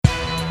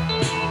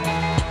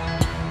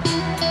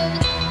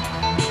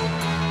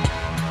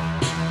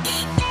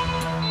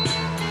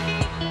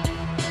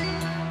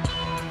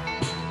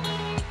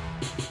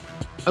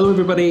Hello,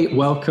 everybody.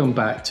 Welcome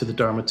back to the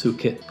Dharma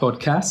Toolkit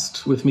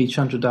podcast with me,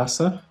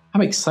 Chandradasa.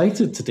 I'm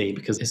excited today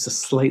because it's a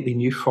slightly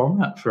new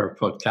format for our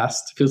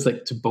podcast. It feels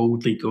like to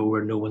boldly go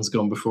where no one's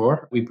gone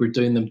before. We were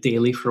doing them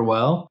daily for a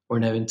while. We're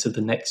now into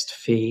the next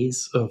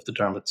phase of the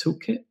Dharma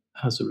Toolkit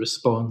as a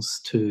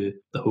response to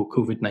the whole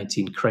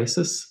COVID-19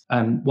 crisis.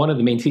 And one of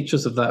the main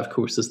features of that, of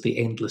course, is the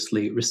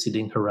endlessly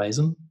receding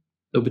horizon.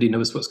 Nobody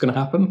knows what's going to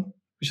happen,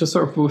 which is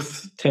sort of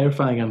both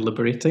terrifying and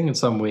liberating in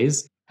some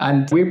ways.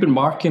 And we've been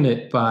marking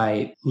it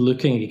by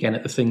looking again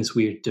at the things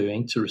we're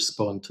doing to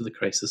respond to the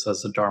crisis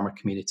as a Dharma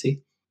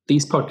community.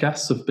 These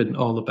podcasts have been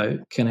all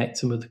about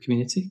connecting with the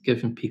community,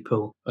 giving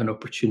people an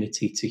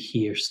opportunity to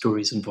hear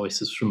stories and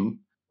voices from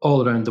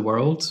all around the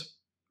world,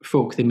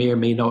 folk they may or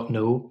may not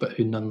know, but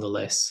who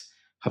nonetheless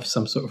have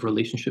some sort of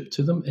relationship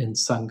to them in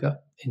Sangha,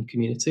 in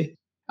community.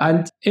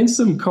 And in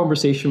some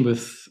conversation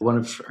with one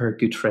of her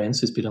good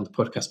friends who's been on the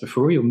podcast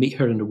before, you'll meet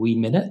her in a wee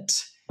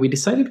minute, we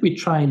decided we'd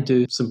try and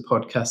do some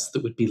podcasts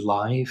that would be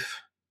live,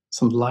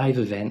 some live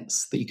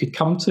events that you could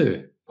come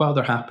to while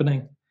they're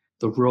happening,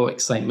 the raw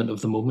excitement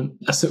of the moment,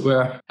 as it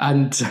were.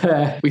 And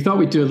we thought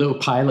we'd do a little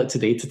pilot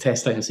today to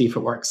test out and see if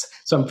it works.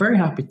 So I'm very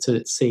happy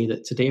to say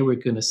that today we're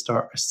going to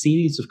start a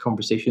series of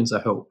conversations, I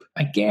hope,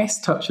 I guess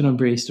touching on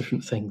various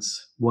different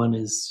things. One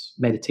is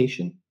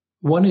meditation.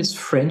 One is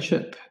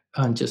friendship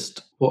and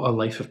just what a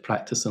life of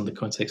practice in the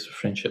context of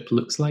friendship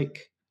looks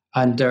like.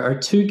 And there are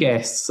two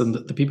guests, and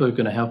the people who are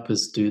going to help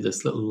us do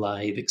this little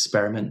live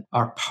experiment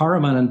are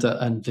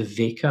Paramananda and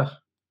Viveka.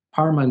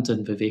 Paramananda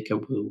and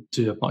Viveka will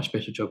do a much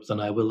better job than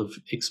I will of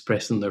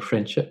expressing their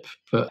friendship.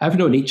 But I've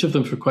known each of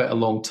them for quite a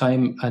long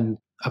time, and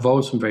I've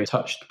always been very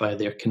touched by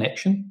their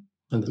connection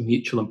and the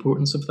mutual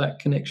importance of that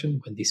connection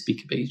when they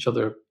speak about each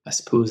other, I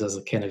suppose, as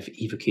a kind of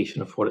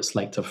evocation of what it's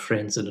like to have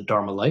friends in a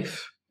Dharma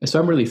life. And so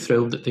I'm really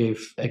thrilled that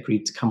they've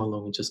agreed to come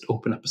along and just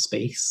open up a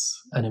space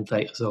and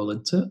invite us all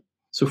into it.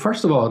 So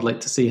first of all, I'd like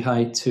to say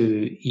hi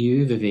to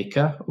you,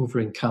 Viveka, over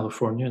in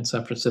California in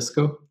San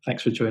Francisco.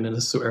 Thanks for joining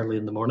us so early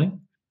in the morning.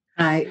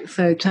 Hi.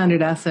 So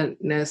Chandradasa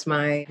knows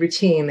my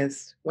routine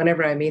is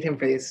whenever I meet him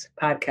for these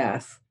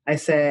podcasts, I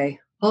say,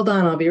 hold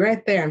on, I'll be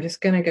right there. I'm just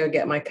going to go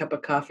get my cup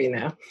of coffee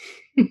now.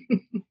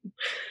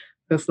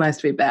 It's nice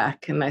to be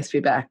back, and nice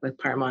to be back with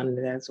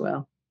Paramananda as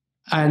well.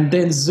 And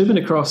then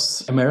zooming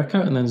across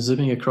America and then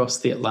zooming across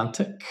the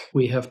Atlantic,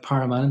 we have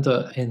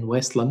Paramananda in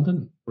West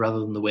London rather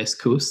than the West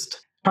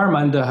Coast.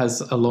 Paramananda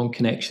has a long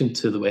connection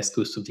to the West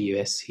Coast of the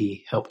US.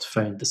 He helped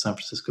found the San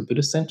Francisco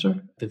Buddhist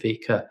Center.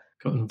 Viveka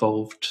got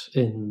involved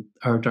in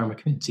our Dharma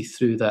community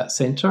through that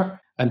center.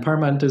 And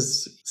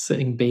Paramananda's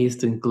sitting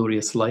bathed in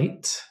glorious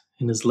light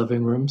in his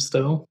living room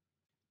still.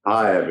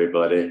 Hi,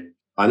 everybody.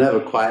 I never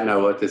quite know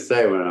what to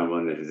say when I'm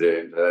on this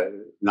Zoom, but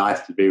it's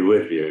nice to be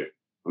with you.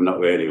 I'm not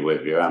really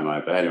with you, am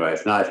I? But anyway,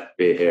 it's nice to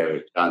be here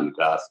with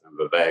Chandradasa and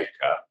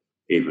Viveka,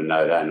 even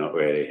though they're not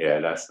really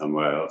here, they're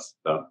somewhere else.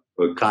 But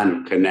we're kind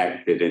of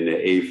connected in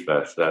the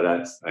ether, so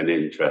that's an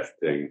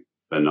interesting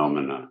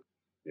phenomenon.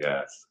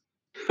 Yes.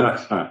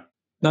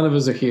 None of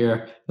us are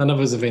here. None of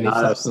us have any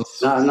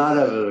substance. None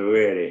of us are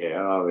really here,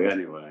 are we,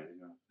 anyway?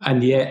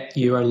 And yet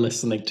you are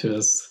listening to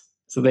us.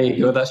 So there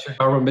you go. That's your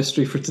Dharma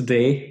mystery for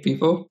today,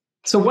 people.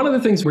 So one of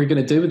the things we're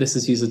going to do with this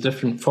is use a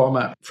different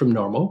format from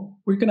normal.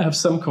 We're going to have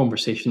some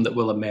conversation that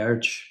will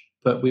emerge,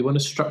 but we want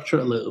to structure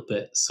it a little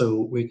bit.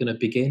 So we're going to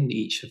begin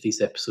each of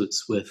these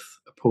episodes with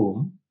a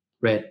poem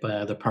read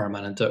by either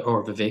Paramananda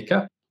or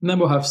Viveka. And then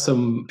we'll have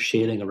some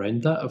sharing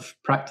around that of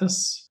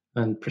practice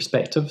and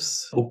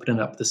perspectives, opening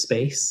up the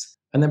space.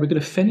 And then we're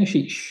going to finish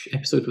each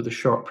episode with a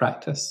short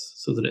practice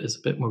so that it is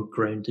a bit more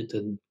grounded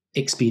in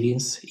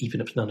experience,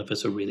 even if none of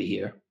us are really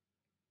here.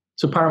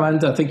 So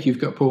Paramananda, I think you've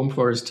got a poem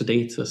for us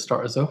today to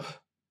start us off.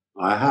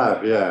 I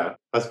have, yeah.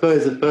 I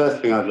suppose the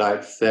first thing I'd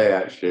like to say,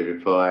 actually,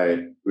 before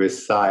I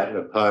recite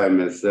the poem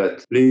is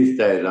that these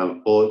days,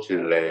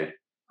 unfortunately,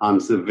 I'm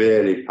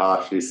severely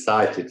partially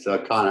sighted, so I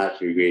can't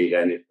actually read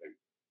anything.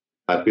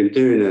 I've been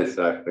doing this,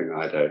 I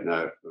don't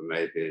know, for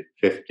maybe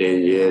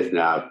 15 years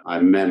now.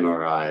 I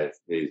memorize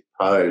these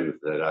poems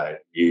that I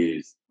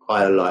use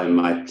quite a lot in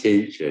my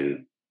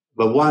teaching.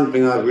 But one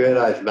thing I've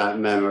realized about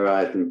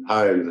memorizing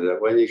poems is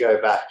that when you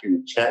go back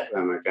and check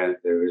them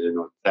against the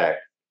original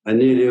text, they're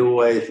nearly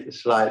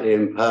always slightly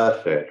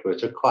imperfect,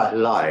 which I quite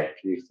like.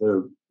 You sort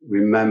of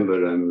remember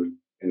them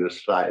in a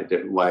slightly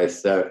different way,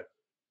 so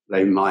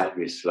they might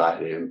be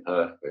slightly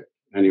imperfect.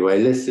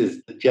 Anyway, this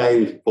is the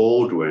James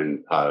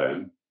Baldwin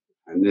poem,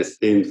 and this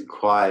seems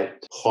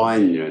quite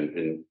poignant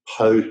and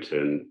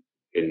potent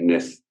in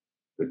this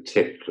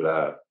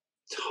particular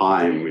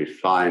time we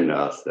find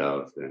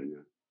ourselves in.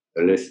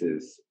 So this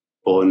is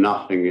For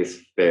Nothing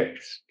is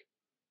Fixed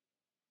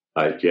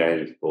by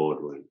James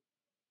Baldwin.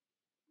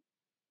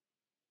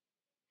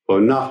 For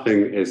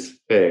nothing is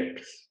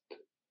fixed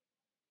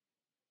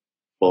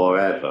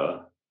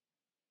forever,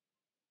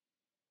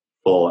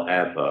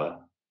 forever,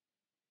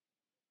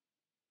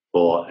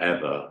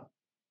 forever.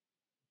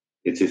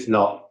 It is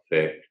not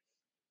fixed.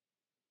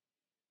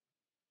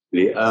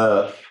 The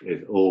earth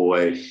is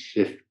always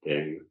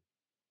shifting.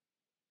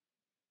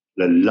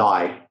 The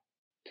light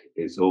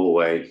is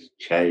always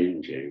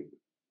changing.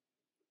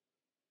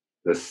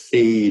 The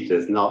sea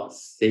does not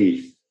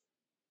cease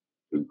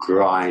to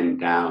grind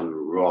down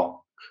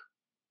rock.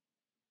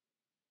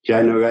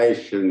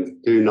 Generations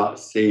do not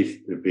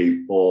cease to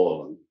be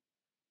born.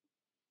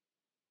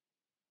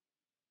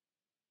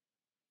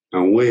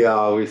 And we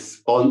are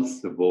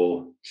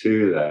responsible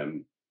to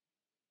them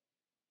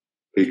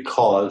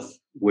because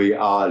we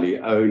are the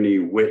only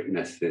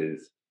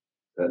witnesses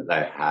that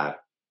they have.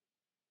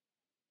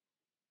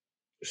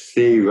 The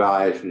sea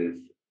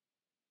rises,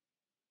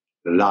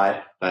 the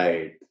light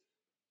fades.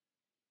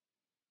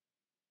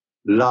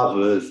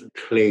 Lovers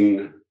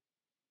cling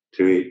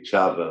to each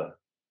other,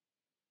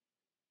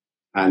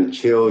 and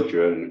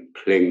children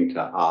cling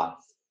to us.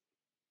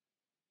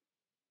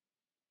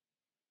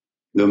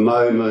 The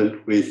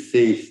moment we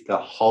cease to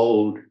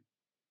hold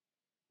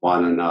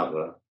one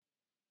another,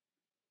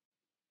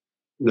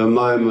 the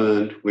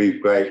moment we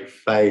break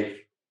faith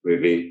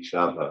with each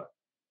other,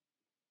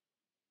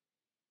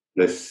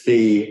 the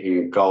sea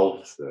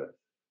engulfs us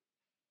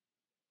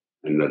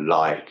and the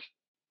light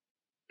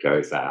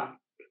goes out.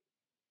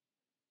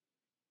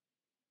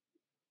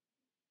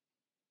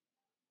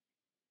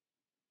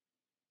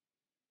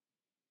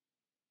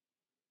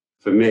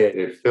 For me,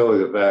 it feels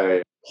a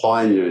very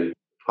poignant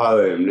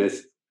poem,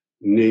 this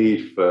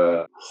need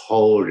for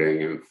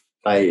holding and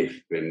faith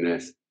in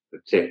this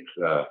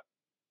particular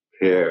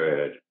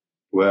period,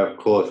 where, of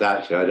course,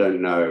 actually, I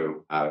don't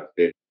know how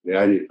it. The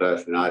only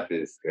person I've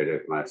been scared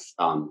is my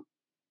son,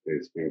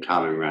 who's been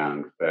coming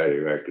around fairly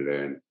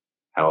regularly and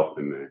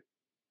helping me.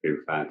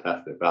 Been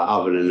fantastic. But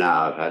other than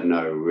that, I've had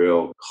no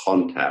real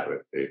contact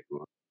with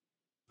people.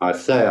 I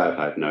say I've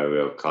had no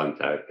real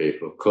contact with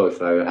people. Of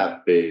course, I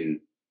have been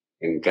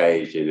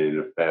engaging in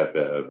a fair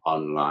bit of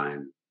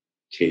online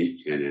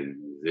teaching and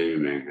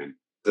Zooming. And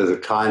there's a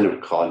kind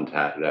of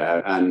contact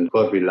there. And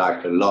probably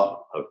like a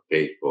lot of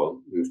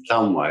people, in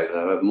some ways,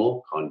 I have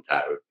more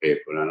contact with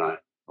people than I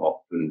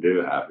often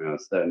do have.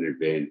 I've certainly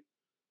been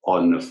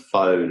on the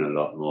phone a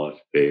lot more to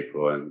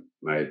people and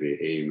maybe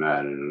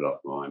emailing a lot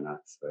more. And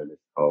that's a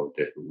whole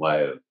different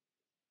way of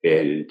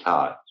being in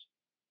touch.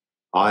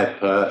 I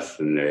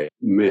personally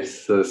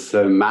miss the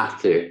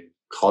somatic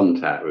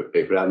contact with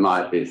people. That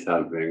might be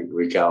something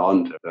we get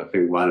on to. I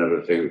think one of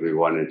the things we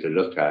wanted to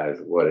look at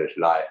is what it's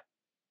like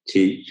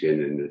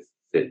teaching in this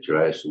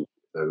situation.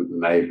 So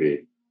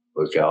maybe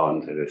we'll get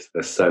on to this,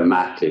 the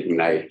somatic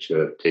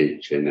nature of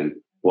teaching and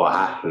what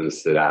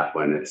happens to that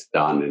when it's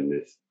done in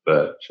this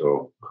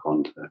virtual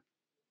context.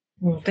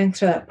 Well, thanks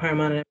for that,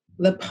 Paramananda.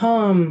 The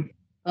poem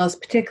was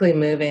particularly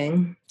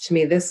moving to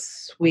me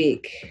this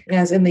week,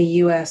 as in the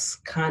U.S.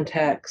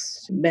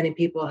 context, many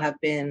people have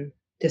been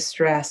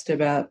distressed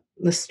about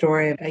the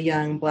story of a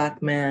young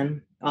Black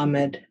man,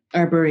 Ahmed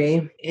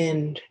Arbery,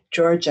 in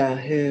Georgia,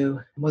 who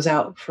was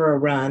out for a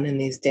run in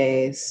these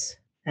days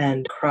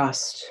and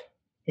crossed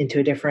into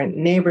a different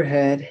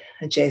neighborhood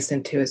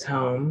adjacent to his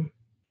home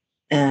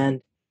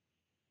and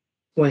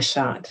was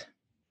shot.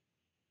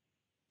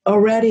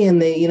 Already in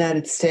the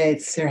United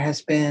States, there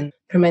has been,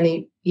 for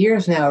many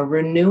years now, a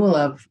renewal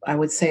of, I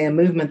would say, a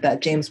movement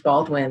that James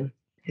Baldwin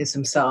is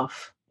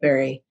himself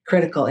very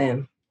critical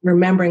in.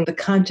 Remembering the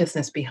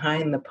consciousness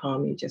behind the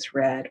poem you just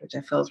read, which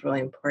I feel is really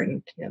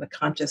important. You know, the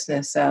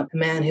consciousness of a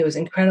man who was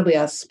incredibly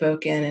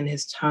outspoken in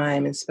his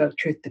time and spoke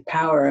truth to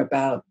power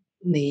about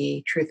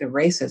the truth of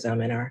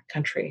racism in our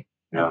country.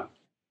 Yeah.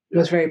 It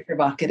was very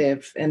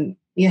provocative. And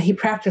he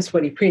practiced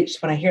what he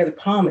preached. When I hear the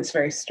poem, it's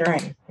very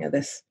stirring.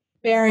 This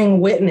bearing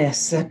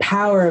witness, the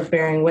power of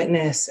bearing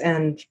witness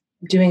and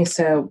doing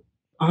so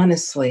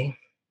honestly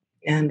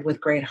and with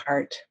great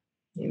heart.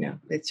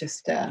 It's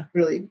just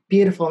really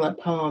beautiful in that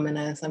poem. And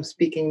as I'm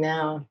speaking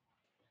now,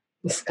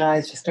 the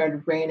skies just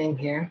started raining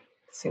here.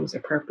 Seems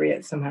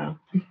appropriate somehow.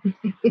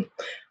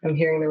 I'm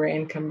hearing the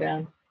rain come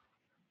down.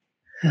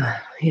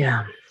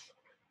 Yeah.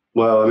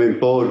 Well, I mean,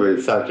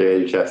 Baldwin's such an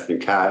interesting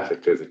character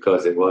because, of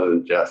course, it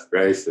wasn't just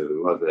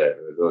racism, was it?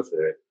 It was also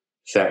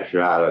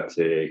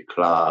sexuality,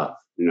 class,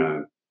 He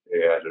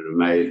had an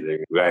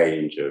amazing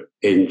range of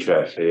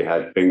interests. He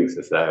had things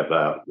to say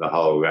about the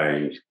whole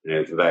range. And he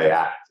was very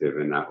active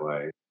in that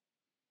way.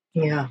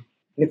 Yeah,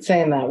 you could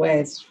say in that way.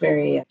 It's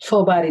very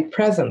full-bodied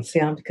presence,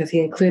 because he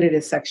included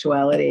his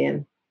sexuality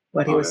and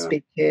what he would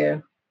speak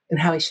to and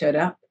how he showed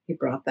up. He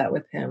brought that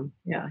with him.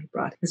 Yeah, he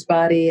brought his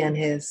body and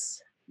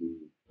his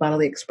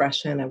bodily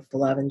expression of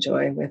love and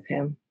joy with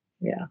him.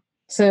 Yeah.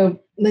 So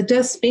that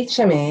does speak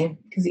to me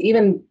because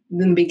even in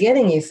the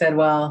beginning, you said,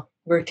 well,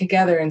 we're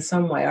together in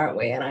some way, aren't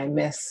we? And I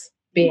miss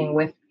being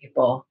with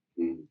people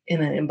in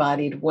an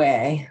embodied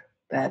way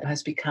that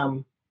has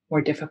become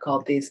more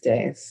difficult these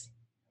days.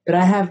 But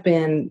I have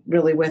been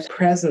really with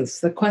presence.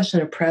 The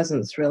question of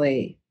presence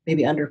really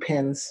maybe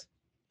underpins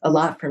a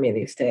lot for me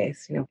these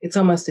days. It's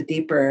almost a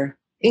deeper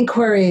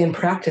inquiry and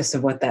practice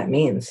of what that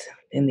means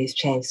in these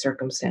changed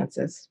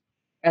circumstances.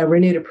 A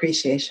renewed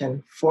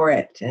appreciation for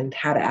it and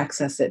how to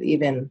access it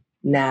even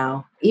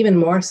now, even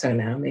more so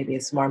now. Maybe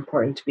it's more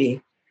important to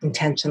be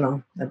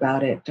intentional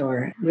about it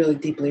or really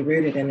deeply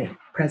rooted in it,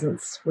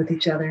 presence with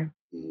each other.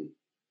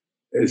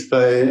 It's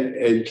very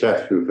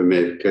interesting for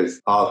me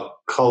because our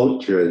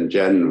culture in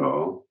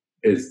general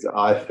is,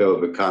 I feel,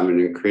 becoming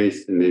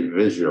increasingly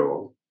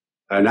visual.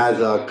 And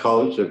as our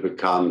culture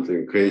becomes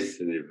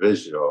increasingly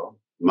visual,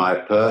 my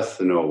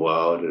personal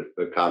world has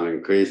become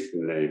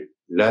increasingly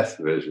less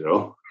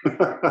visual.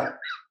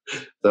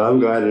 So I'm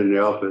going in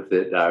the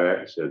opposite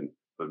direction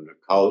from the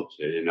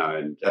culture,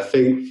 and I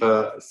think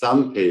for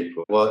some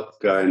people, what's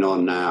going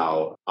on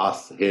now,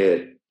 us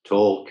here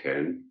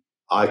talking,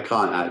 I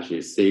can't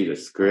actually see the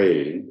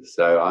screen,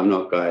 so I'm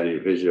not got any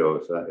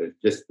visuals. So it's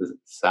just the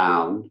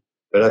sound.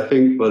 But I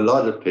think for a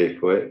lot of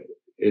people,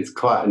 it's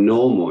quite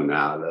normal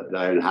now that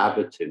they're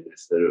inhabiting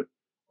this sort of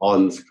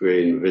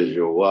on-screen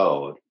visual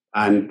world.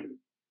 And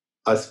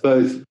I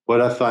suppose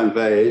what I find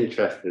very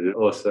interesting and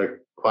also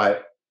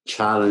quite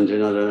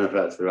challenging, I don't know if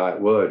that's the right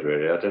word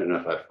really, I don't know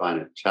if I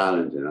find it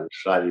challenging, I'm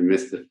slightly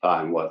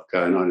mystifying what's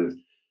going on,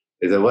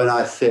 is that when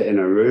I sit in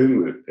a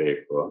room with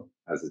people,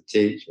 as a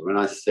teacher, when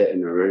I sit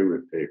in a room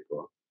with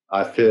people,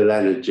 I feel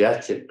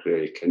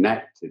energetically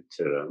connected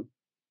to them.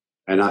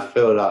 And I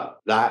feel like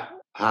that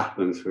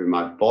happens through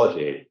my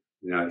body.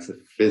 It's a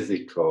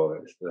physical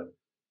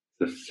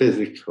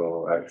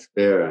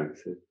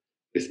experience.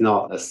 It's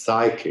not a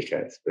psychic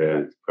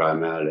experience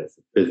primarily, it's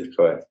a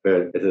physical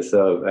experience. It's a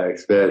sort of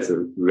experience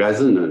of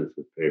resonance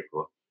with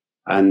people.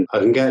 And I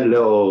can get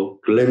little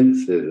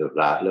glimpses of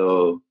that,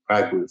 little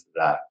fragments of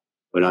that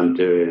when I'm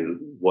doing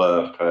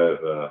work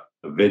over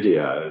a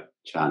video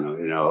channel,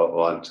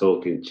 or I'm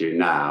talking to you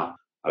now.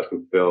 I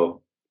can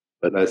feel,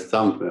 but there's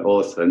something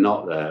also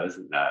not there,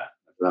 isn't there?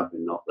 There's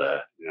nothing not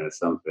there,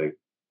 something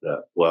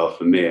that, well,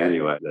 for me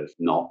anyway, that's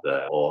not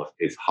there or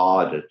is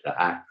harder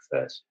to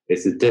access.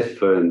 It's a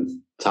different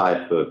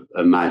type of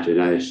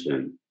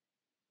imagination,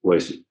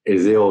 which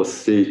is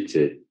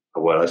ill-suited.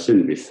 Well, I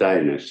shouldn't be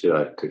saying this, should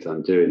I? Because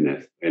I'm doing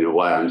this. In a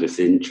way, I'm just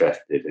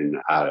interested in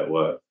how it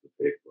works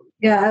for people.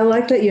 Yeah, I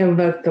like that you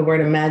invoked the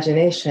word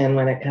imagination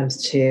when it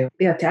comes to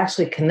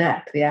actually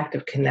connect, the act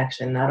of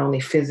connection, not only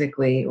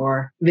physically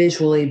or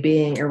visually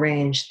being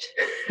arranged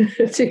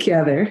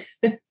together.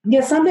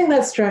 Yeah, something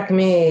that struck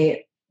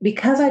me,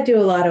 because I do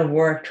a lot of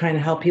work trying to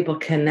help people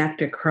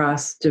connect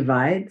across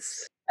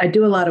divides. I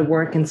do a lot of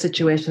work in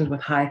situations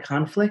with high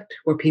conflict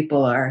where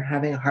people are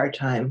having a hard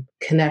time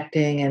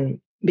connecting and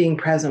being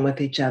present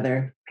with each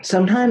other.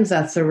 Sometimes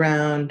that's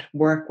around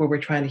work where we're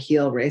trying to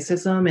heal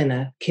racism in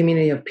a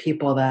community of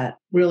people that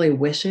really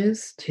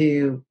wishes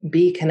to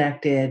be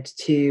connected,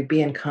 to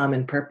be in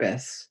common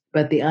purpose,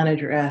 but the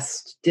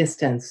unaddressed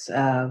distance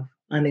of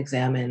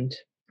unexamined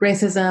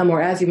racism,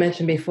 or as you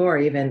mentioned before,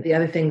 even the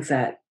other things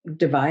that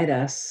divide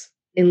us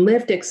in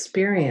lived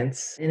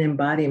experience and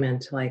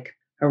embodiment, like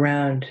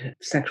around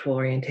sexual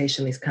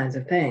orientation, these kinds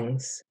of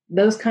things.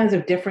 Those kinds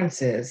of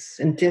differences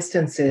and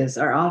distances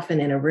are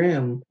often in a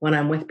room when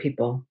I'm with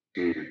people.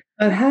 Mm-hmm.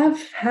 I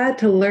have had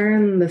to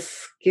learn the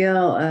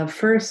skill of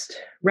first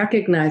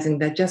recognizing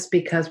that just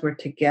because we're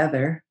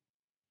together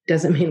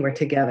doesn't mean we're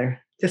together.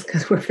 Just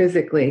because we're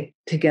physically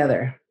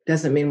together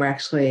doesn't mean we're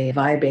actually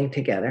vibing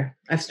together.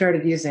 I've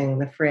started using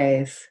the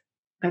phrase,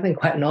 I think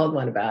quite an old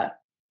one, about,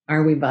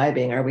 are we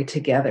vibing? Are we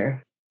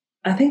together?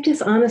 I think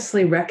just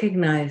honestly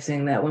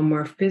recognizing that when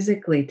we're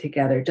physically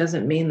together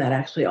doesn't mean that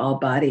actually all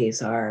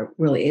bodies are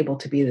really able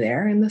to be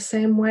there in the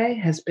same way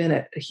has been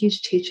a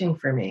huge teaching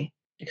for me.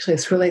 Actually,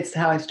 this relates to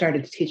how I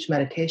started to teach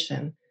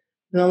meditation.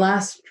 In the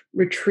last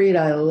retreat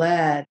I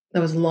led,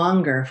 that was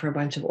longer for a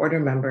bunch of order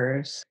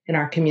members in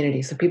our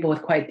community, so people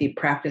with quite deep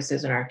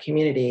practices in our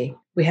community.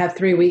 We had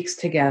 3 weeks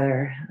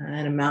together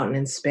in a mountain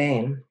in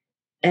Spain.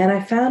 And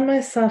I found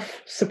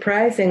myself,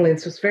 surprisingly,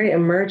 this was very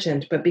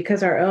emergent, but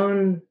because our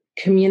own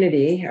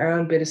community, our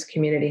own Buddhist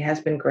community, has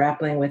been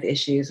grappling with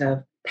issues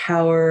of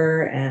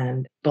power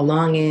and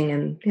belonging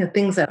and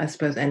things that I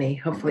suppose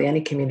hopefully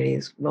any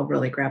communities will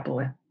really grapple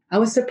with. I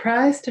was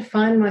surprised to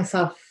find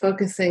myself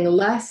focusing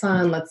less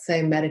on, let's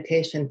say,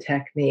 meditation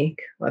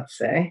technique,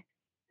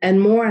 and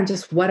more on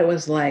just what it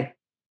was like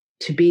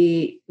to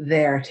be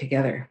there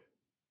together.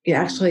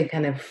 Actually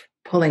kind of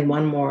pulling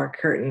one more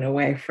curtain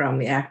away from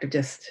the act of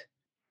just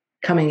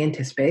coming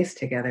into space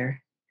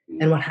together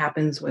and what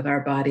happens with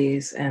our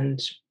bodies,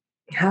 and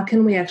how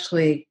can we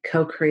actually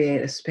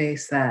co-create a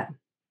space that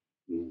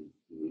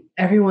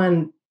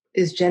everyone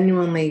is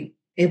genuinely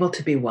able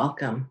to be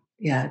welcome.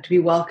 To be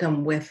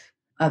welcome with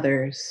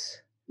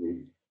others,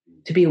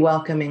 to be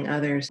welcoming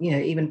others,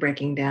 even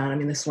breaking down. I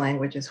mean, this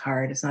language is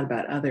hard. It's not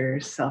about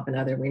others, self and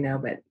other, we know,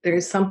 but there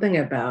is something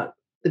about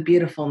the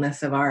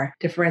beautifulness of our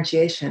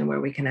differentiation where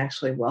we can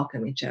actually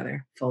welcome each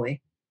other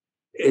fully.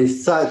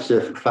 It's such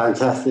a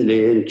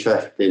fantastically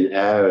interesting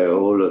area,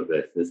 all of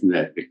this, isn't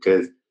it?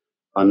 Because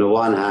on the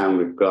one hand,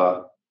 we've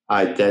got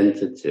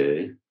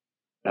identity,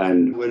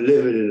 and we're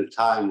living in a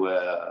time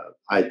where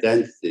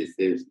identity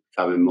seems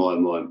becoming more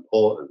and more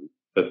important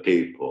for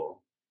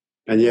people.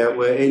 And yet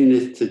we're in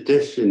this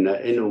tradition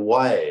that, in a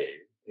way,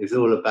 is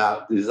all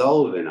about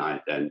dissolving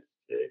identity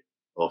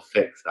or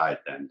fixed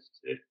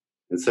identity.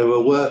 And so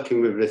we're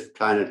working with this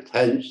kind of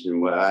tension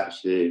where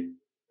actually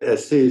There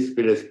seems to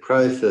be this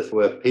process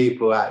where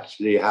people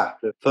actually have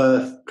to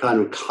first kind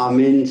of come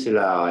into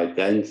their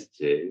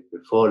identity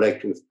before they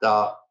can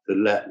start to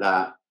let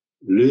that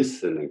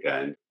loosen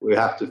again. We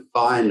have to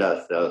find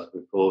ourselves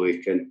before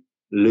we can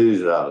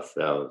lose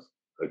ourselves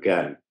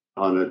again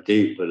on a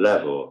deeper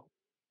level.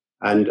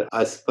 And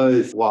I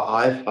suppose what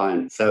I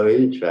find so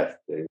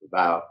interesting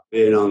about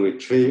being on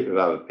retreat with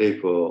other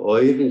people,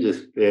 or even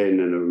just being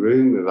in a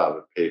room with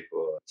other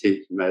people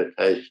teaching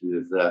meditation,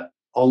 is that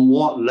on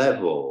what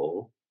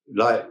level,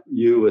 like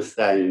you were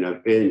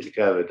saying, being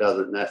together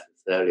doesn't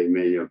necessarily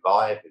mean you're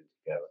vibing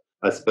together.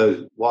 I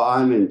suppose what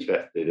I'm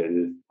interested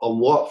in is on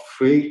what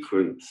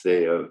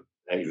frequency of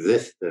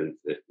existence,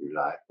 if you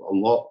like,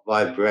 on what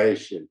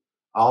vibration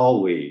are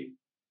we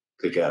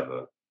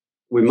together?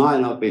 We might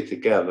not be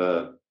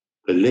together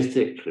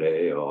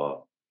politically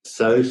or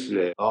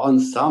socially, but on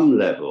some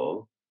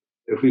level,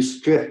 if we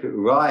strip it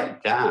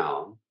right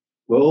down,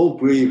 we're all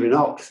breathing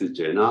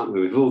oxygen, aren't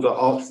we? We've all got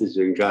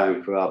oxygen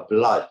going through our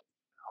blood.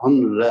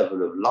 On the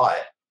level of life,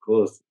 of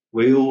course,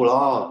 we all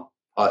are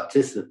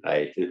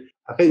participating.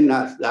 I think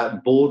that's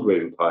that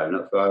boardroom point.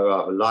 That's why I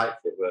rather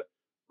liked it,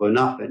 where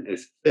nothing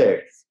is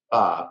fixed,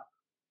 but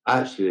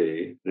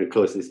actually, and of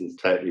course this is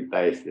totally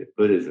basic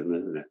Buddhism,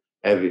 isn't it?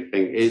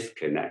 Everything is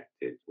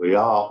connected. We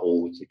are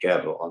all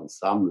together on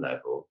some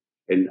level.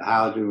 And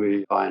how do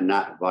we find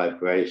that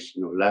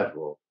vibrational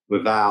level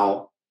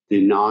without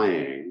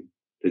denying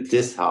the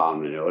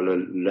disharmony or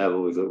the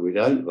levels that we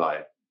don't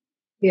vibe?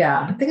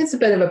 Yeah, I think it's a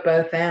bit of a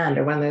both and,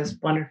 or one of those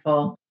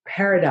wonderful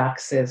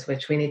paradoxes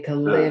which we need to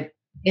live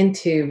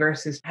into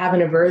versus have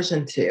an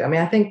aversion to. I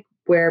mean, I think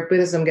where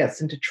Buddhism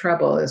gets into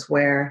trouble is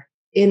where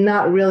in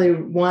not really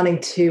wanting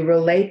to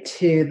relate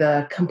to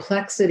the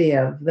complexity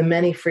of the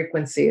many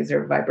frequencies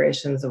or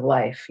vibrations of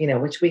life,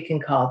 which we can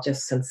call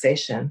just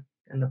sensation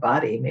in the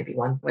body. Maybe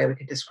one way we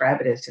could describe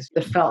it is just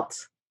the felt,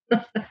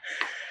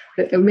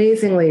 the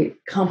amazingly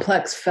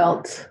complex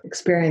felt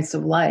experience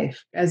of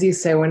life. As you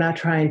say, we're not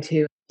trying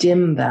to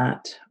dim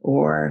that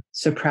or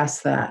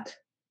suppress that.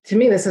 To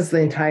me, this is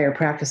the entire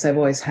practice I've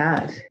always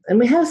had. And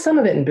we have some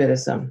of it in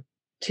Buddhism,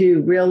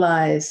 to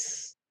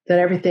realize that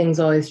everything's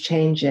always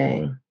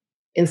changing.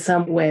 In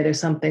some way, there's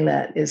something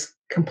that is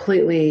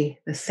completely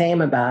the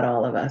same about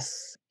all of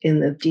us in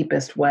the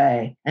deepest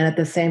way. And at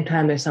the same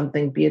time, there's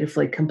something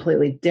beautifully,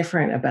 completely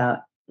different about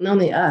not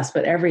only us,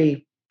 but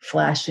every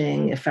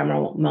flashing,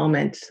 ephemeral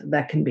moment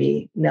that can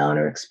be known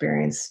or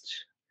experienced.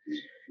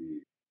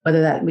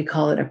 Whether that we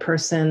call it a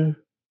person,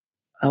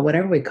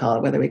 whatever we call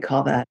it, whether we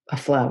call that a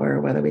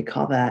flower, whether we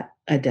call that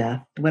a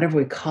death, whatever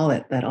we call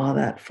it, that all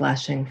that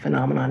flashing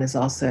phenomenon is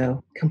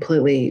also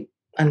completely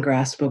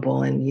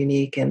ungraspable and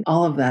unique, and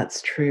all of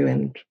that's true,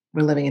 and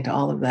we're living into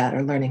all of that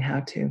or learning how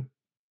to.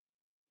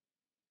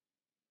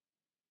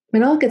 I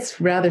mean, all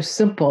gets rather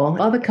simple.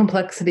 All the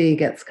complexity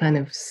gets kind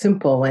of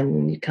simple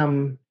when you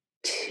come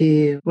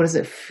to what does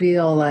it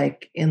feel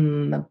like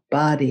in the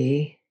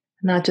body,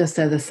 not just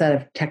as a set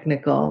of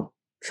technical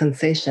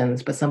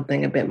sensations, but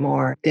something a bit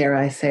more, dare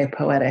I say,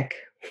 poetic.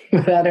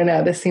 But I don't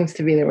know, this seems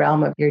to be the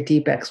realm of your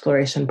deep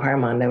exploration,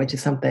 Paramananda, which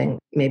is something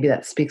maybe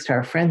that speaks to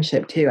our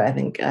friendship too. I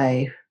think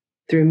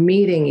through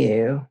meeting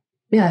you,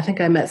 I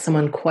think I met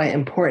someone quite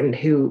important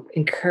who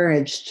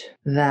encouraged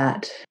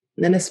that.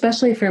 And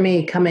especially for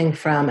me, coming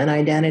from an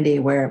identity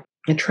where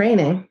a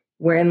training,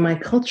 where in my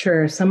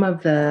culture, some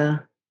of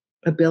the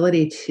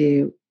ability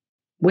to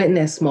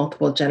witness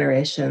multiple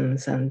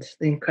generations and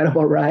the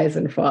incredible rise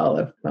and fall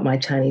of what my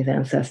Chinese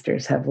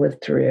ancestors have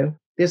lived through,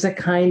 there's a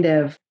kind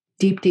of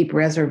deep, deep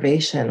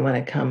reservation when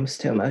it comes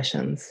to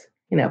emotions.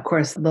 Of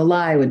course, the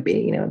lie would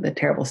be, the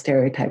terrible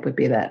stereotype would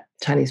be that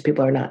Chinese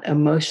people are not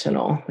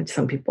emotional, which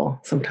some people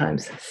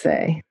sometimes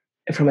say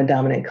from a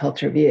dominant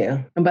culture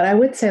view. But I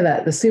would say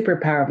that the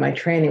superpower of my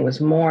training was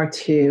more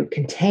to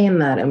contain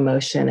that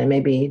emotion and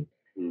maybe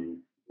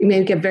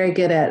get very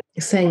good at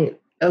saying,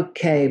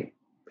 okay,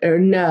 or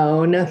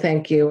no,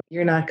 thank you.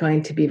 You're not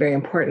going to be very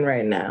important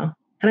right now.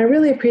 And I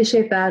really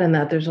appreciate that, and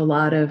that there's a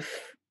lot of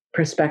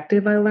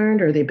perspective I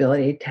learned, or the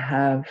ability to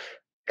have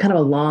kind of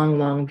a long,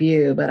 long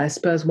view. But I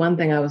suppose one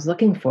thing I was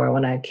looking for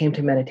when I came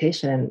to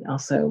meditation, and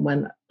also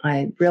when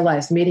I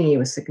realized meeting you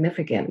was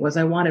significant, was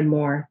I wanted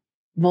more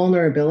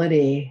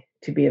vulnerability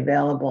to be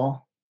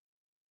available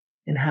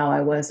in how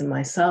I was in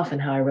myself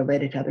and how I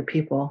related to other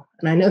people.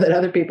 And I know that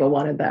other people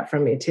wanted that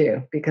from me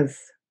too, because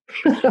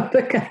of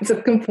the kinds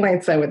of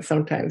complaints I would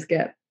sometimes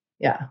get.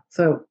 Yeah.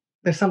 So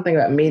there's something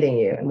about meeting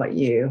you and what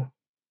you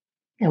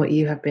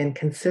have been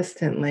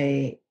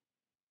consistently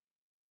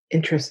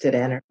interested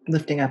in or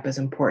lifting up as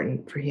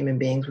important for human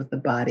beings with the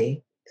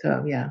body.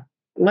 So yeah.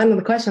 One of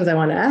the questions I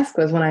want to ask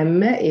was, when I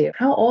met you,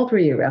 how old were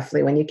you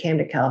roughly when you came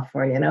to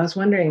California? And I was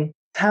wondering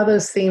how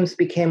those themes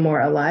became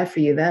more alive for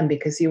you then,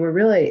 because you were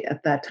really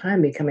at that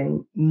time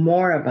becoming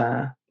more of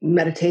a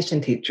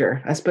meditation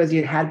teacher. I suppose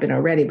you had been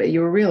already, but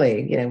you were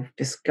really,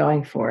 just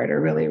going for it,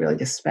 or really, really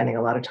just spending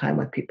a lot of time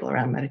with people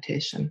around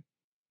meditation.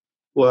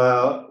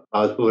 Well,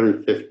 I was born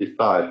in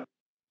 55.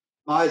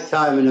 My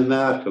time in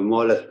America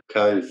more or less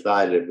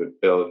coincided with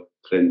Bill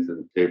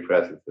Clinton's two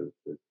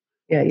presidencies.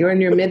 Yeah, you were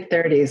in your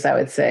mid-30s, I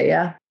would say,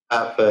 yeah?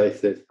 At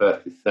 36,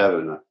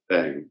 37, I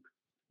think.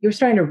 You were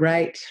starting to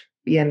write.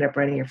 You ended up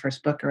writing your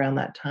first book around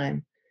that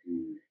time.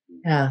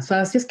 Yeah, so I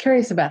was just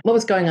curious about what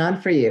was going on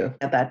for you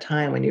at that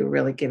time when you were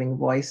really giving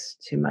voice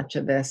to much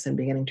of this and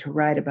beginning to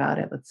write about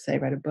it, let's say,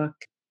 write a book.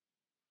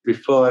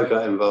 Before I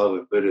got involved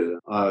with Buddhism,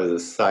 I was a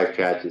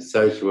psychiatrist,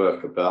 social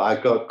worker, but I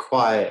got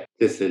quite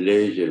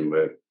disillusioned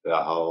with the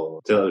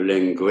whole sort of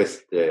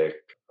linguistic,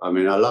 I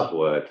mean, I love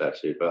words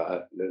actually,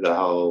 but the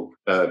whole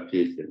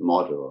therapeutic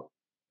model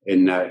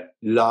in that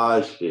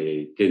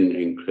largely didn't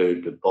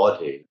include the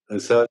body.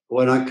 And so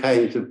when I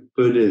came to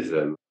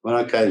Buddhism, when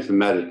I came to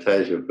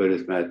meditation,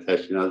 Buddhist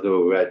meditation, I was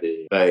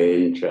already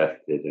very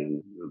interested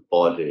in the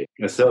body,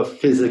 the sort of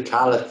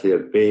physicality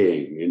of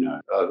being, you know.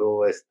 I've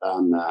always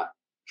found that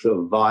sort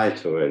of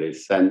vital, really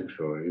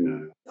central, you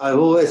know. I've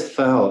always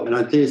felt, and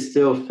I do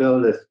still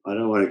feel this, I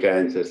don't want to go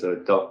into a sort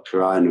of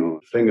doctrinal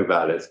thing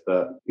about this,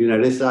 but, you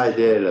know, this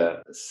idea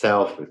that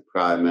self is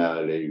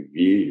primarily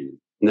viewed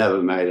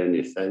never made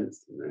any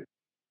sense to me.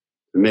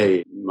 For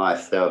me,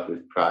 myself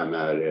is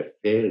primarily a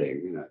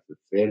feeling, you know, it's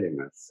a feeling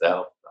of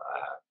self that I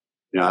have.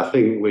 You know, I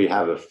think we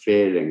have a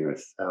feeling of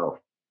self.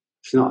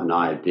 It's not an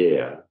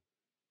idea.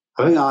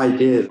 I think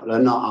ideas, they're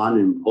not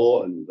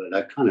unimportant, but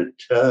they're kind of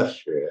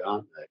tertiary,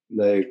 aren't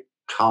they? They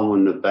come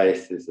on the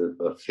basis of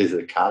a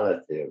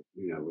physicality of,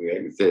 you know, we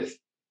exist.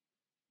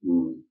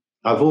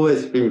 I've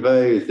always been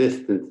very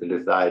resistant to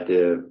this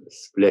idea of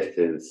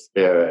splitting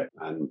spirit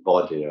and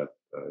body, I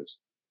suppose.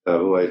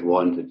 I've always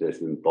wanted this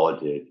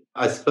embodied.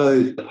 I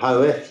suppose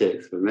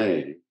poetics for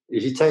me,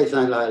 if you take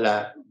something like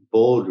that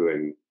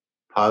bordering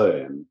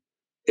poem,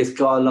 it's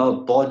got a lot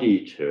of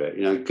body to it.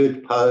 You know,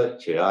 good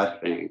poetry, I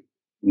think,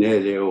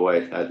 nearly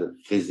always has a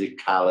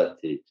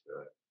physicality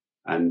to it.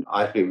 And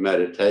I think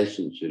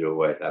meditation should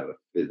always have a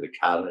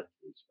physicality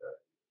to it.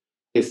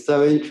 It's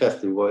so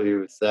interesting what you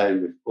were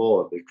saying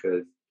before,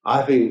 because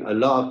I think a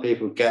lot of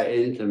people get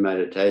into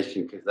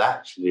meditation because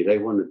actually they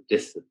want to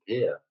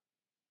disappear.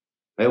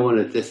 They want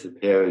to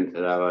disappear into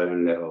their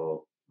own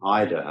little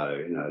Idaho,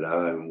 you know, their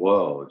own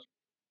world.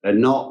 They're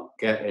not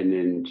getting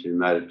into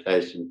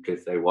meditation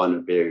because they want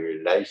to be in a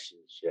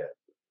relationship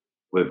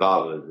with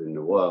others in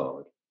the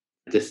world.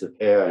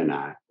 Disappearing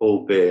out,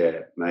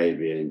 albeit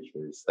maybe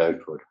into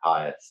so-called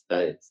higher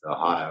states or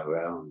higher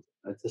realms.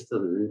 It just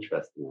doesn't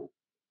interest me.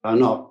 I'm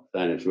not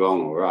saying it's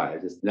wrong or right,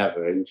 it just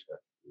never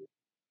interests me.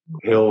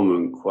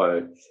 Hillman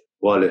quotes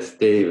Wallace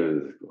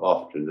Stevens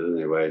often, doesn't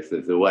he, where he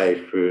says, the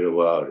way through the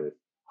world is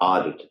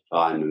harder to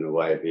find than the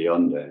way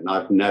beyond it. And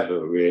I've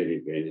never really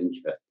been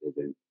interested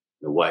in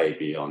the way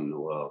beyond the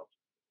world.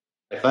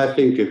 If I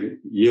think of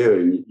you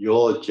and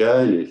your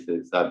journey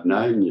since I've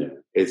known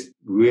you, it's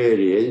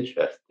really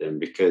interesting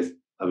because,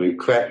 I mean,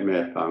 correct me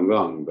if I'm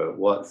wrong, but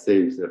what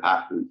seems to have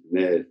happened to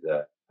me is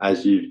that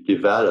as you've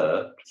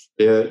developed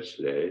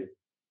spiritually,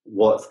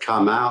 what's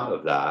come out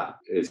of that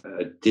is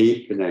a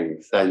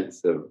deepening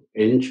sense of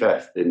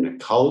interest in the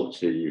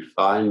culture you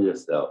find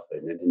yourself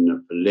in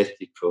the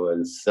political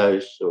and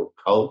social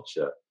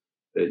culture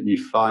that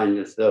you find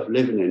yourself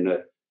living in,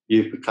 that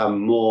you've become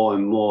more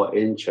and more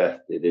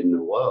interested in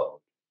the world,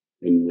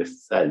 in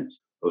this sense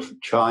of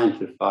trying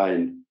to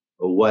find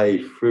a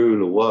way through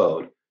the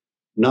world,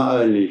 not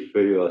only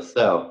for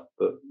yourself,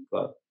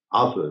 but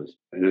others,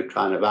 in a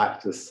kind of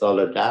act of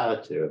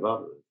solidarity with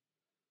others.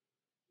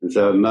 And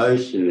so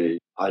emotionally,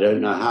 I don't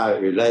know how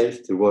it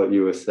relates to what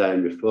you were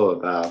saying before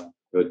about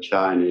your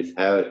Chinese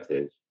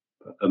heritage.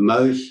 But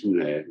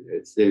emotionally,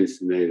 it seems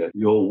to me that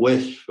your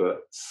wish for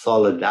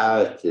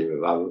solidarity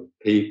with other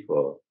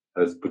people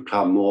has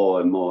become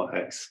more and more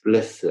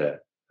explicit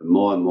and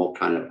more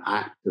kind of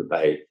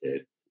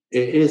activated.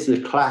 It is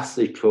a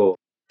classical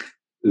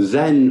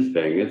Zen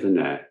thing, isn't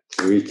it?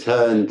 To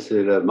return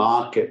to the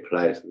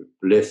marketplace with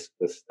bliss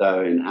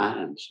bestowing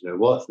hands. You know,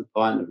 what's the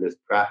point of this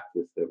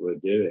practice that we're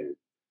doing?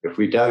 If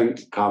we don't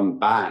come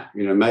back,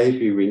 you know,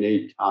 maybe we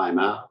need time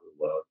out of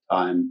the world,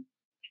 time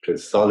to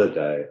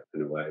consolidate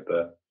in a way,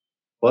 but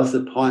what's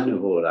the point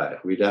of all that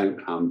if we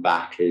don't come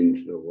back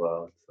into the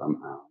world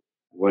somehow?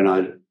 When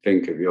I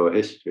think of your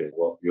history,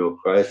 what your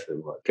process,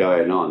 what's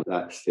going on,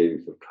 that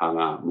seems to come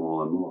out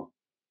more and more.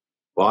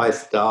 Why I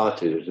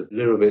started is a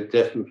little bit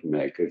different for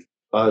me because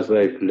I was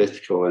very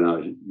political when I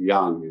was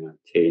young, you know,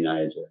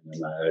 teenager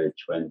in my early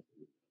 20s.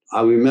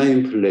 I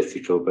remain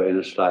political, but in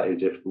a slightly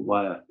different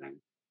way, I think.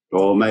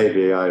 Or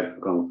maybe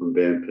I've gone from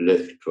being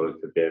political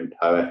to being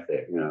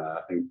poetic. You know,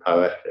 I think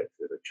poetics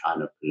is a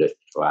kind of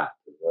political act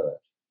of work.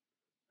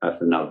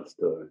 That's another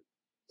story.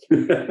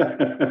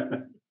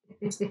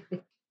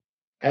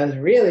 I was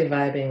really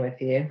vibing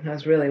with you. I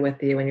was really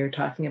with you when you were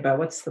talking about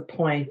what's the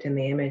point in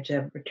the image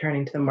of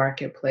returning to the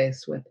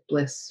marketplace with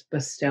bliss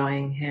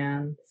bestowing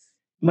hands.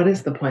 What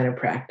is the point of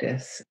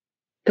practice?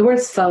 The word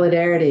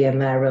solidarity in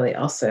that really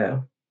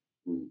also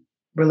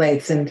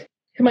relates. And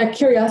my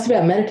curiosity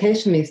about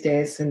meditation these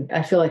days, and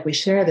I feel like we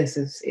share this,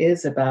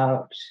 is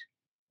about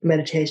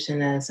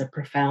meditation as a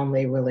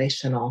profoundly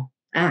relational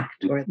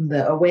act, or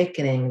the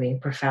awakening being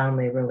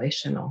profoundly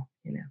relational,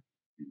 you know.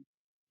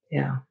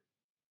 Yeah.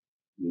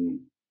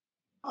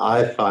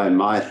 I find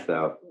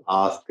myself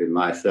asking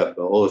myself,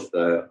 but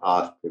also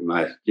asking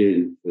my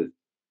students, is,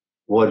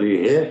 what are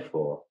you here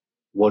for?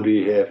 What are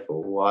you here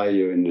for? Why are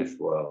you in this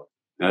world?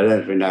 And I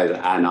don't think there's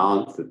an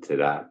answer to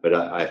that, but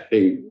I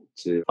think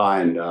to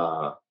find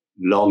our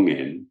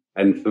longing,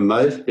 and for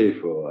most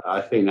people,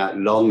 I think that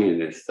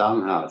longing is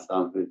somehow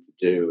something to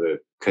do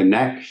with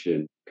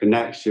connection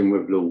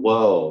with the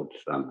world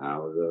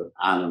somehow, the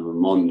anima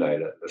mundi,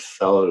 the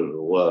soul of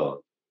the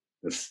world,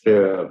 the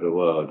spirit of the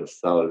world, the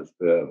soul and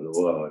spirit of the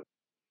world.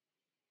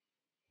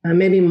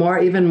 Maybe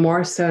even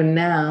more so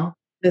now,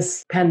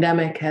 this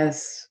pandemic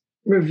has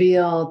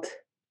revealed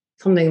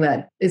something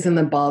that is in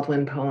the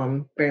Baldwin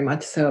poem, very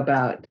much so,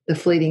 about the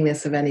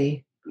fleetingness of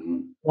any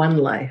one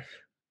life,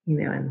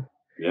 and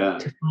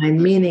to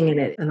find meaning in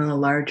it and a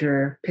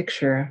larger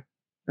picture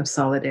of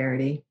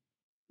solidarity.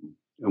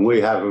 And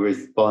we have a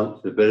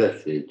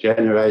responsibility.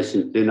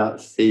 Generations do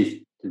not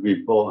cease to be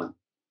born.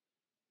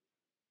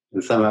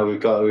 And somehow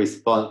we've got a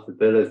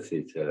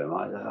responsibility to them.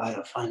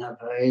 I find that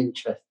very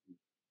interesting.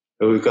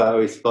 But we've got a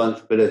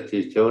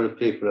responsibility to all the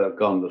people that have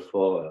gone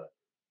before us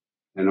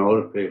and all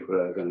the people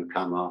that are going to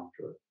come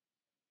after us.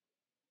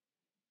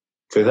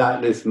 Because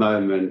at this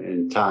moment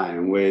in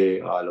time, we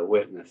are the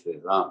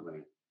witnesses, aren't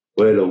we?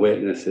 We're the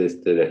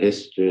witnesses to the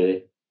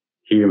history,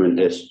 human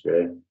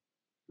history,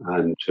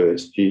 and to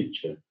its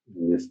future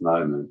in this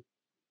moment.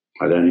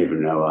 I don't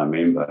even know what I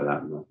mean by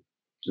that much.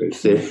 It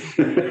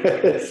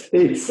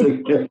seems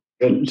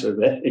significant to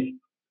me.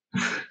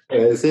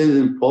 It seems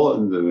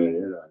important to me.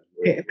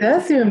 It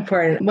does seem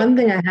important. One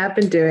thing I have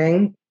been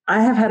doing,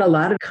 I have had a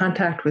lot of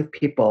contact with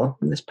people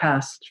in this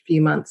past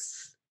few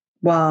months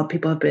while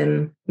people have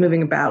been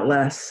moving about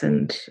less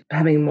and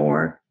having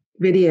more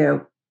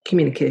video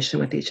communication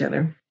with each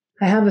other.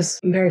 I have this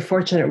very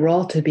fortunate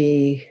role to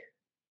be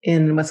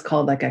in what's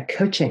called like a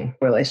coaching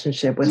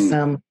relationship with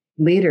some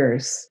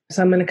leaders.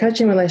 So I'm in a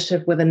coaching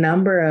relationship with a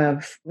number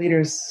of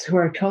leaders who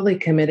are totally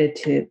committed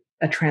to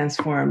a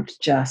transformed,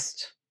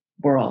 just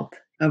world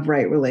of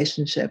right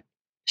relationship,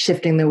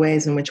 shifting the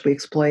ways in which we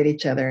exploit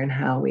each other and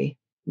how we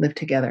live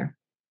together.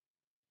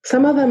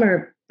 Some of them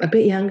are a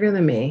bit younger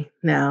than me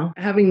now.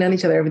 Having known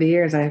each other over the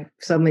years, I've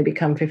suddenly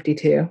become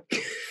 52.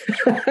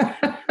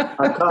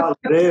 I can't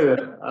believe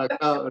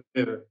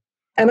it.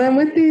 And I'm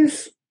with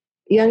these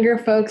younger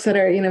folks that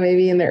are,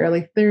 maybe in their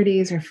early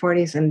 30s or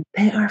 40s, and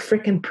they are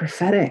freaking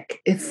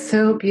prophetic. It's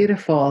so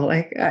beautiful.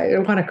 Like, I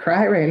want to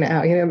cry right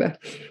now.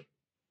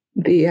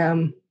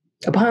 The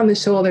upon the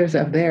shoulders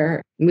of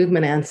their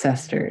movement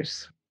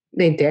ancestors,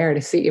 they dare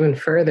to see even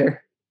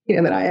further,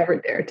 than I ever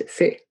dared to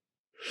see.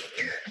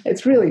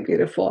 It's really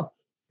beautiful.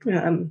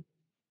 And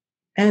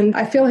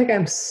I feel like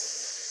I'm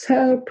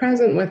so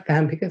present with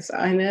them because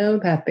I know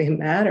that they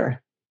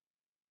matter.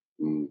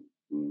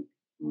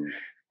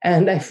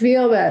 And I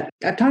feel that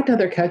I've talked to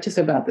other coaches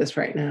about this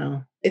right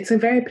now. It's a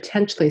very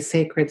potentially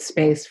sacred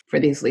space for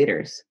these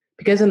leaders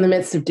because in the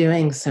midst of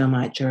doing so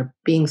much or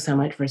being so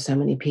much for so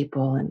many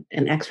people and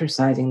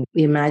exercising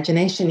the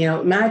imagination,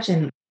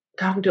 imagine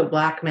talking to a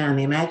Black man,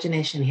 the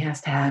imagination he has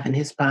to have in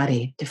his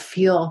body to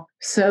feel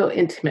so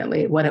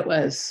intimately what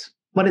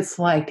it's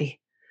like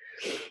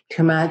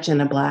to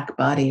imagine a Black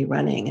body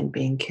running and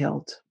being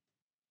killed.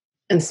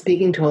 And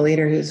speaking to a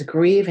leader who's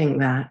grieving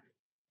that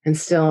and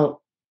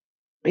still,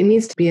 he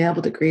needs to be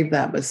able to grieve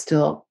that, but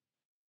still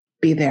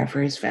be there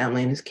for his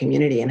family and his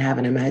community and have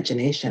an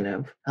imagination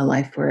of a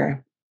life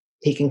where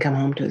he can come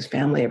home to his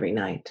family every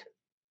night.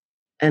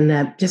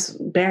 And just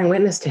bearing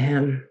witness to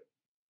him,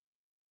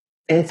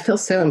 it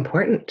feels so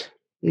important,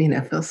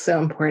 feels so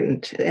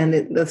important. And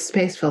the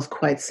space feels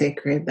quite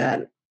sacred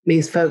that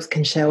these folks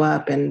can show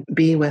up and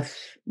be with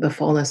the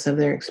fullness of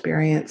their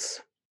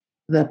experience.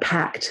 The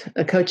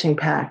coaching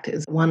pact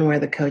is one where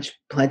the coach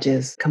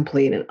pledges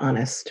complete and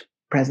honest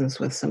presence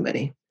with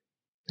somebody.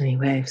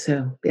 Anyway,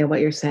 so what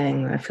you're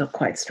saying, I feel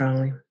quite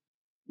strongly.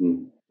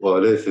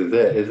 Well, this is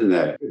it, isn't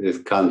it? This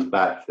comes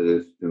back to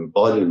this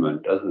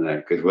embodiment, doesn't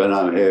it? Because when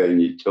I'm hearing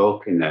you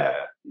talking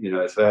there,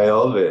 it's very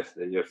obvious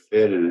that you're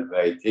feeling it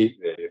very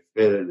deeply. You're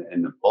feeling it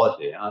in the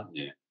body, aren't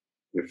you?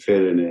 You're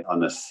feeling it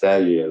on a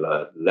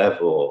cellular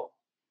level.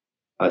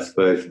 I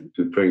suppose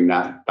to bring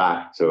that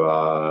back to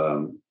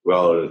our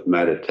role as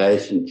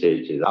meditation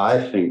teachers,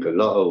 I think a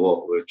lot of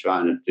what we're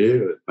trying to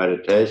do as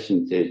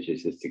meditation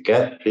teachers is to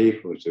get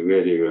people to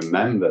really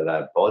remember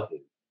their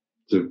body,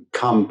 to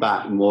come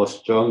back more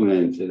strongly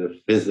into the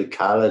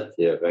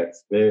physicality of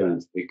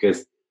experience,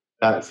 because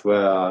that's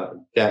where our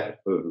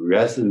depth of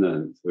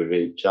resonance with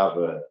each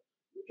other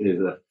is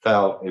a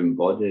felt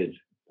embodied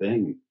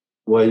thing.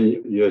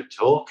 When you're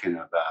talking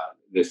about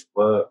this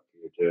work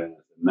you're doing as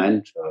a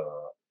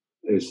mentor,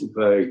 it's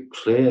very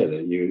clear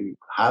that you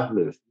have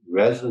this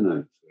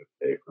resonance with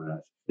people, and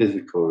that's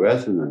physical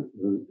resonance,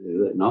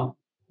 is it not?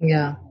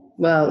 Yeah.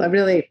 Well, I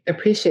really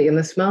appreciate you in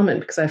this moment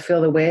because I feel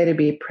the way to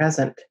be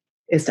present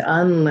is to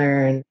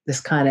unlearn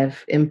this kind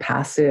of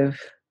impassive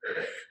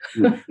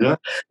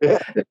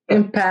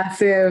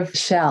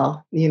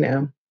shell,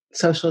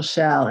 social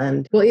shell.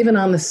 And even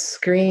on the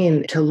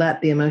screen, to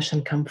let the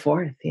emotion come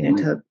forth,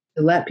 to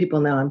To let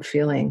people know I'm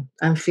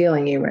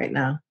feeling you right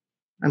now.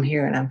 I'm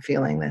here and I'm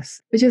feeling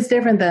this, which is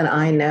different than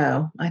I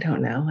know. I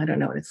don't know. I don't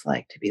know what it's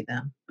like to be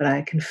them, but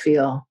I can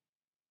feel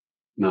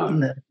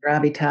the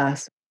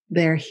gravitas.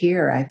 They're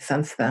here. I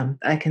sense them.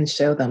 I can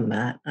show them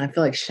that. I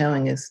feel like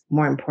showing is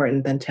more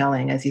important than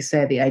telling. As you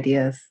say, the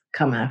ideas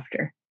come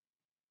after.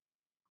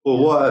 Well,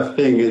 what a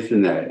thing,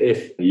 isn't it?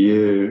 If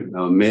you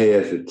or me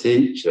as a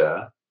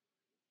teacher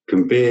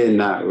can be in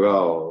that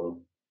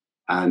role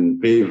and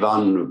be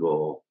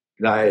vulnerable,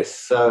 that is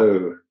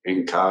so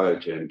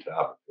encouraging to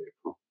other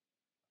people.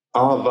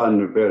 Our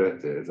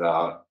vulnerability is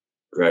our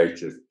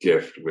greatest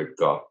gift we've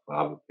got for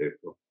other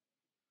people.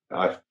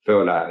 I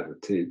feel that as a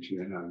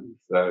teacher,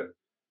 So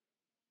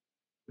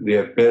the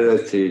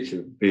ability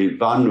to be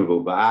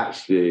vulnerable, but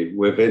actually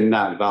within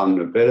that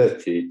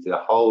vulnerability to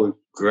hold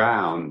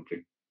ground,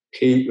 to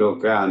keep your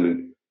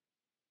ground.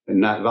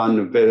 And that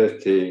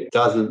vulnerability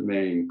doesn't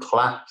mean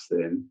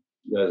collapsing.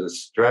 There's a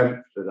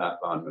strength to that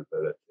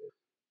vulnerability.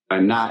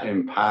 And that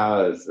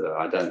empowers,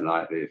 I don't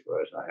like these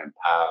words, I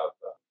empower,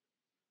 but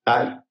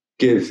that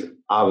gives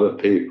other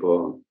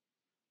people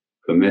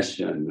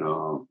permission,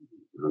 or,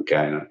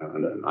 again, I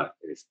don't like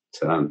these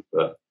terms,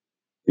 but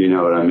you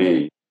know what I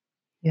mean.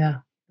 Yeah.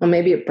 Well,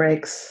 maybe it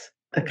breaks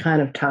a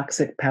kind of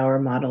toxic power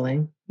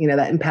modeling.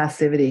 That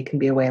impassivity can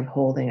be a way of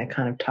holding a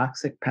kind of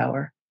toxic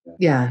power.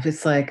 Yeah,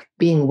 it's like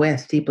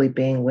deeply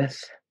being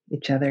with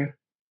each other.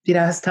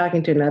 I was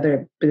talking to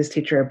another Buddhist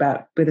teacher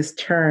about Buddhist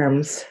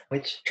terms,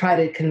 which try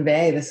to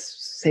convey this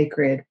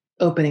sacred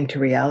opening to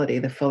reality,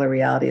 the fuller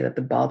reality that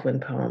the Baldwin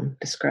poem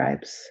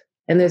describes.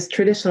 And there's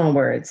traditional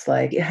words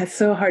like, it's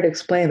so hard to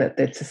explain that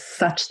there's a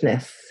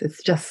suchness.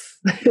 It's just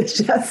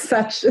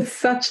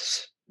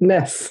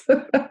suchness.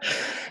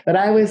 But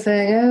I was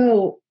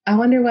saying, I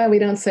wonder why we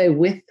don't say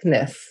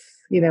withness,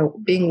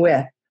 being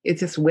with. It's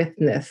just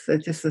withness.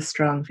 It's just a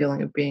strong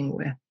feeling of being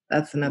with.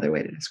 That's another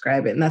way to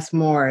describe it. And that's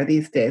more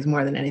these days,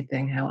 more than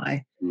anything, how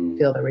I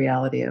feel the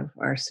reality of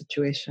our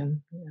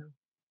situation.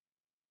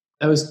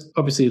 I was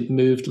obviously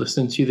moved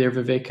listening to you there,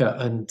 Viveka,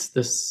 and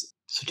this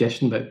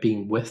suggestion about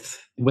being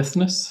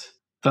withness,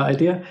 that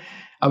idea.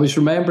 I was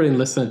remembering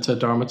listening to a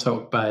Dharma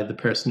talk by the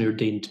person who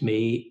ordained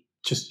me,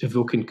 just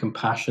evoking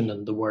compassion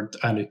and the word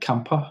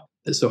anukampa.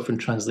 It's often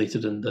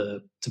translated in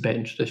the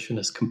Tibetan tradition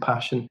as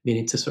compassion,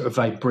 meaning to sort of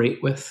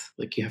vibrate with.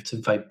 Like you have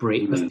to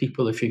vibrate with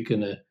people if you're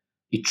going to,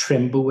 you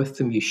tremble with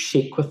them, you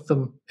shake with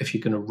them, if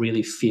you're going to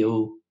really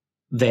feel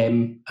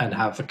them and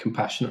have a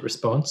compassionate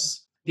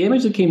response. The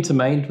image that came to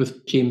mind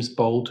with James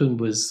Baldwin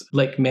was,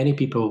 like many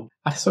people,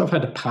 I sort of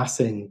had a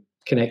passing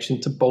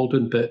connection to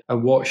Baldwin, but I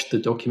watched the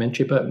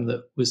documentary about him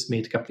that was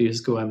made a couple of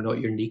years ago, I'm Not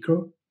Your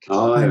Negro.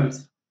 Oh, and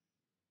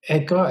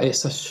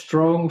it's a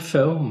strong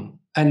film.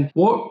 And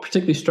what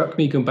particularly struck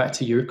me, going back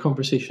to your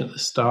conversation at the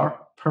start,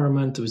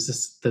 Paramananda,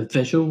 was the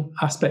visual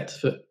aspect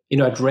of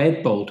it. I'd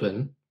read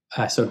Baldwin,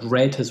 so I'd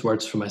read his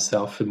words for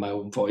myself in my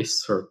own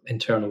voice or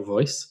internal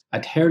voice.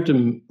 I'd heard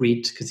him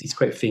read, because he's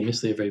quite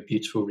famously a very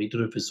beautiful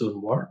reader of his own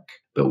work.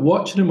 But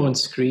watching him on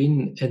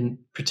screen, and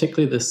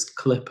particularly this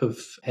clip of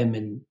him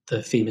in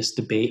the famous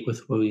debate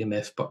with William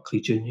F.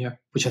 Buckley Jr.,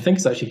 which I think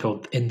is actually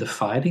called In the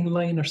Firing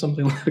Line or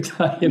something like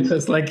that.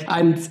 It's like,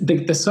 and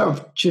the sort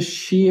of just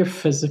sheer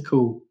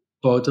physical,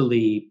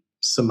 bodily,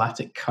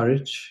 somatic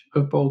courage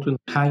of Baldwin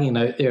hanging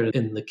out there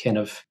in the kind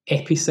of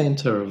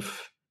epicenter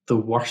of the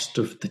worst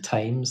of the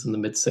times in the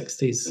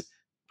mid-60s.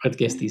 I'd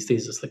guess these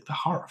days it's like the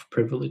heart of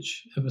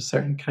privilege of a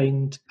certain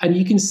kind. And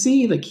you can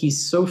see like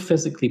he's so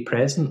physically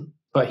present,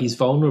 but he's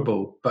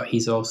vulnerable, but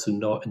he's also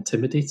not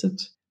intimidated.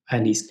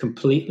 And he's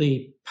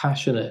completely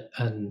passionate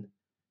and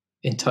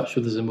in touch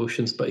with his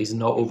emotions, but he's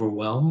not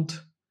overwhelmed.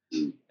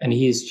 And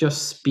he is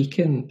just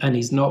speaking, and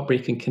he's not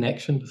breaking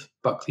connection with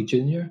Buckley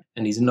Jr.,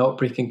 and he's not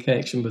breaking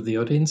connection with the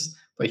audience,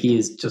 but he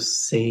is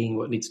just saying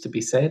what needs to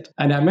be said.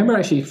 And I remember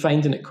actually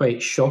finding it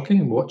quite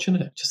shocking and watching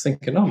it, just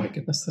thinking, oh my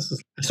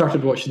goodness, I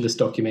started watching this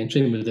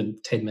documentary, and within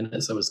 10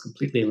 minutes I was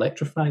completely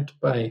electrified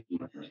by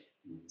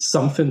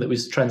something that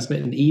was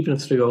transmitting even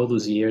through all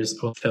those years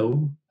of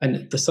film.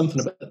 And there's something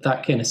about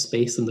that kind of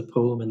space in the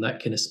poem and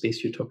that kind of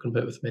space you're talking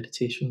about with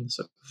meditation, the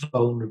sort of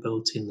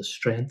vulnerability and the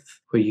strength,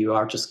 where you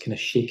are just kind of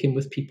shaking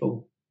with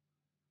people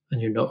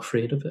and you're not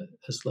afraid of it,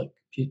 is like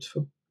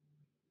beautiful.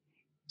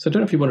 So I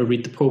don't know if you want to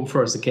read the poem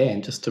for us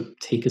again, just to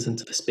take us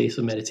into the space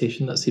of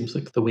meditation. That seems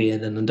like the way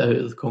in and out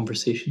of the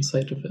conversation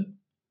side of it.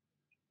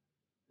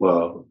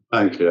 Well,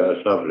 thank you.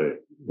 That's lovely,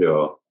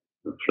 your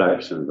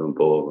reflections on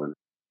Baldwin.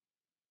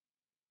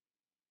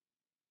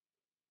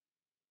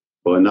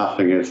 For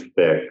Nothing is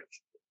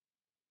Fixed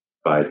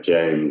by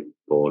James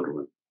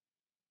Baldwin.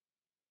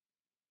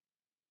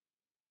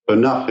 For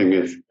nothing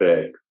is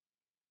fixed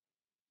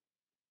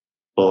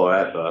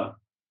forever,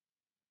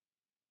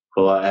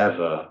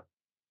 forever,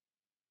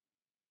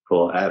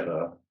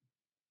 forever.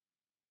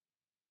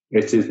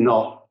 It is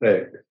not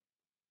fixed.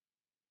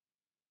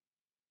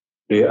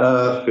 The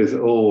earth is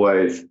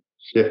always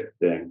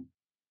shifting.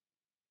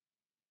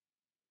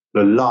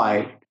 The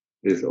light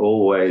is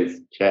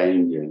always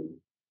changing.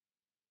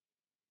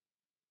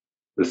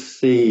 The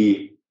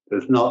sea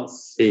does not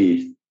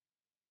cease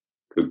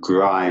to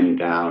grind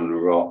down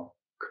rock.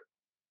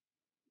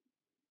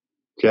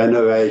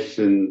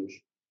 Generations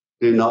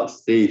do not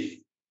cease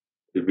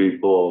to be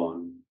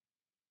born,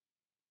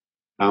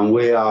 and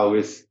we are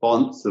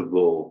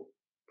responsible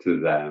to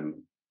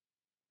them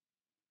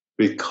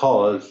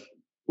because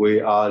we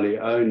are the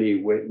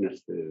only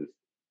witnesses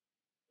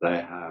they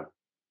have.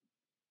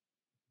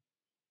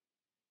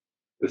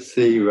 The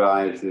sea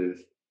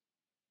rises,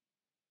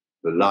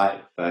 the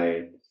light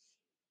fades.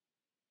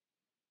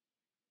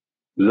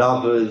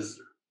 Lovers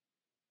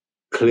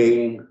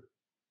cling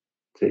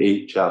to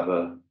each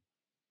other,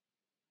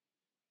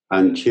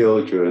 and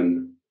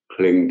children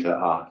cling to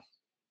us.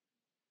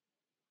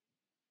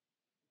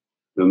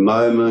 The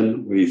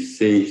moment we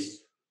cease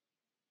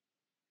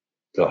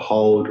to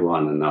hold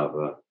one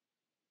another,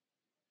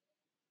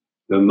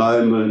 the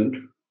moment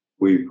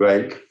we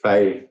break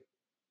faith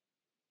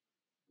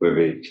with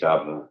each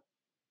other,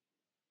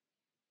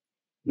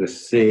 the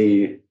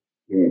sea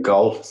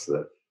engulfs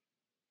us,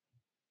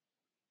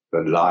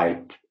 the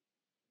light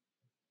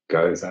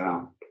goes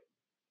out.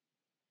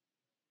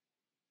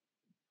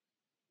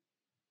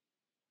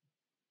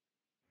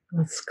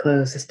 Let's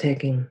close is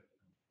taking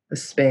the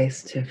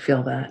space to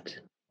feel that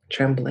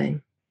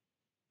trembling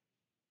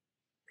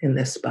in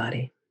this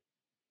body.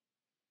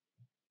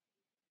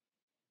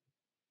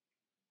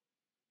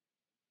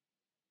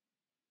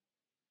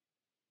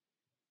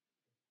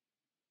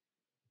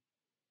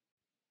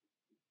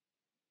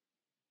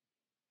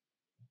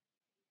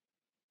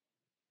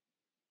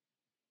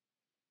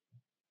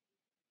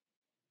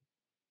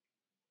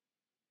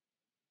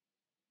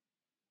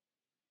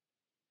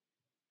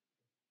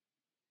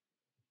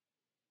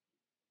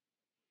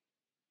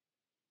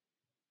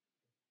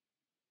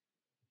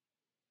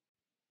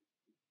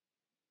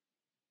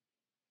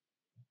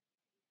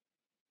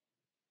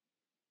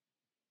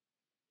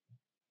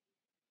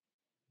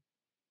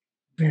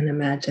 And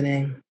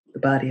imagining the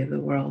body of the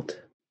world.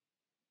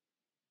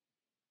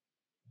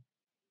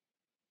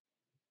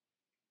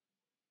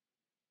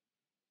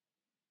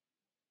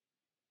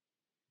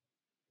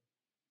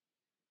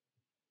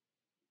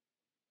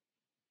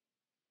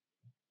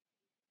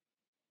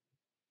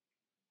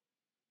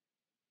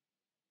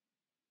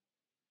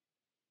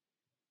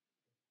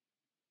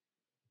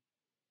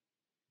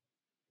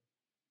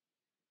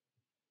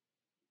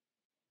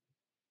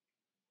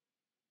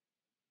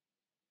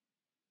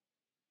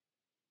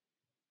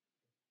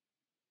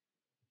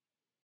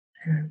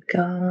 And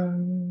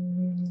gone.